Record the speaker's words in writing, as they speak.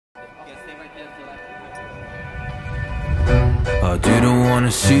I didn't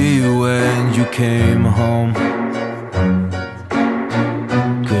wanna see you when you came home,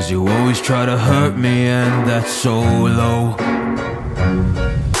 'cause you always try to hurt me, and that's so low.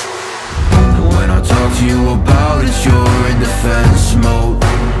 When I talk to you about it, you're in defense mode.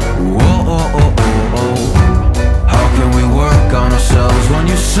 Whoa, oh, oh, oh, oh. How can we work on ourselves when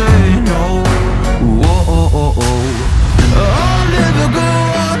you say no? Whoa, oh, oh, oh. I'll never go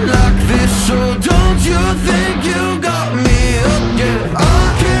on like this, so don't you think you got me up? Yeah, I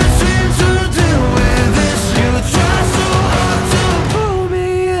can't seem to deal with this. You try so hard to pull me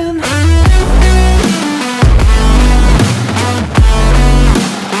in.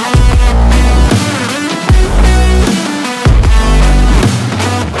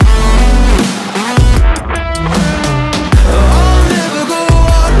 I'll never go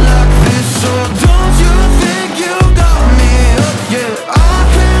on like this, so don't you think you got me up? Yeah, I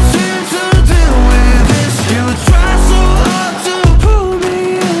can't seem to deal with this. You try so hard to pull me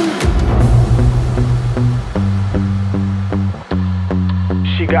in.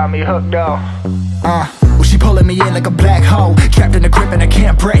 She got me hooked up. Well, she pulling me in like a black hole, trapped in a grip and I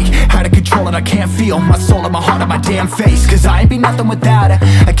can't break. Out of control and I can't feel my soul and my heart on my damn face. 'Cause I ain't be nothing without her.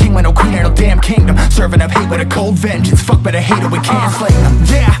 A king with no queen and no damn kingdom, serving up hate with a cold vengeance. Fuck, but I hate her, we can't slay them.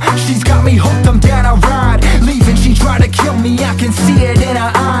 Yeah, she's got me hooked, I'm down, I ride. Leaving, she tried to kill me, I can see it in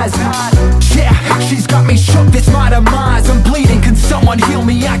her eyes. Yeah, she's got me shook, this my demise. I'm bleeding, can someone heal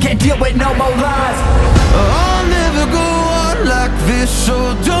me? I can't deal with no more lies. I'll never go on like this, so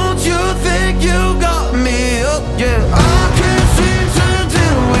don't you think you got me up? Yeah, I